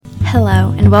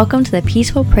Hello, and welcome to the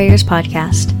Peaceful Prayers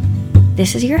Podcast.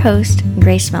 This is your host,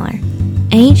 Grace Miller.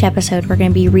 In each episode, we're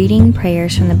going to be reading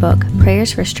prayers from the book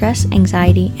Prayers for Stress,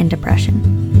 Anxiety, and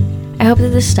Depression. I hope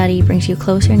that this study brings you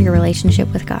closer in your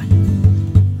relationship with God.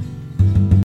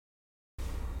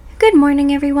 Good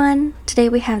morning, everyone. Today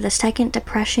we have the second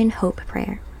Depression Hope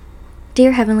Prayer.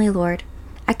 Dear Heavenly Lord,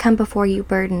 I come before you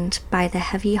burdened by the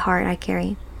heavy heart I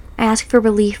carry. I ask for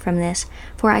relief from this,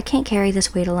 for I can't carry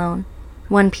this weight alone.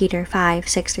 1 Peter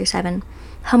 5:6-7.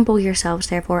 Humble yourselves,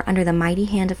 therefore, under the mighty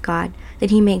hand of God, that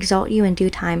he may exalt you in due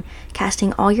time,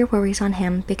 casting all your worries on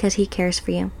him, because he cares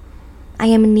for you. I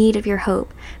am in need of your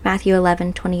hope. Matthew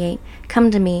 11:28. Come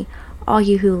to me, all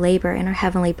you who labor and are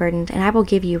heavily burdened, and I will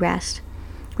give you rest.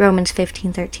 Romans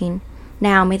 15:13.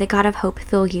 Now may the God of hope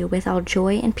fill you with all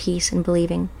joy and peace in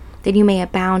believing, that you may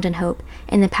abound in hope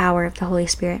in the power of the Holy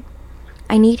Spirit.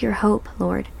 I need your hope,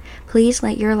 Lord. Please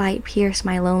let your light pierce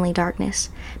my lonely darkness.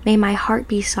 May my heart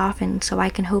be softened so I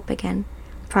can hope again.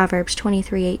 Proverbs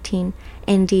 23:18.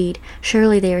 Indeed,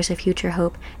 surely there is a future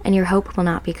hope, and your hope will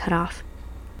not be cut off.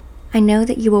 I know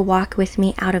that you will walk with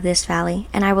me out of this valley,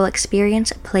 and I will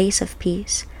experience a place of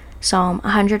peace. Psalm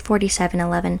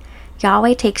 147:11.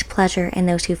 Yahweh takes pleasure in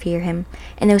those who fear him,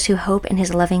 and those who hope in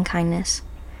his loving kindness.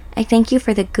 I thank you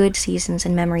for the good seasons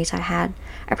and memories I had.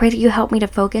 I pray that you help me to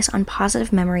focus on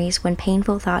positive memories when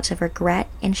painful thoughts of regret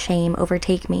and shame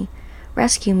overtake me.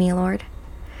 Rescue me, Lord.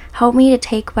 Help me to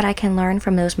take what I can learn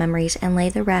from those memories and lay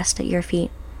the rest at your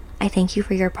feet. I thank you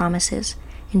for your promises.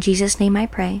 In Jesus' name I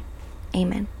pray.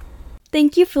 Amen.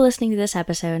 Thank you for listening to this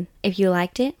episode. If you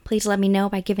liked it, please let me know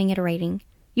by giving it a rating.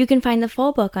 You can find the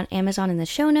full book on Amazon in the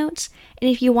show notes,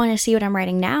 and if you want to see what I'm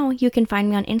writing now, you can find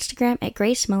me on Instagram at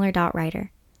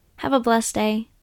gracemiller.writer. Have a blessed day.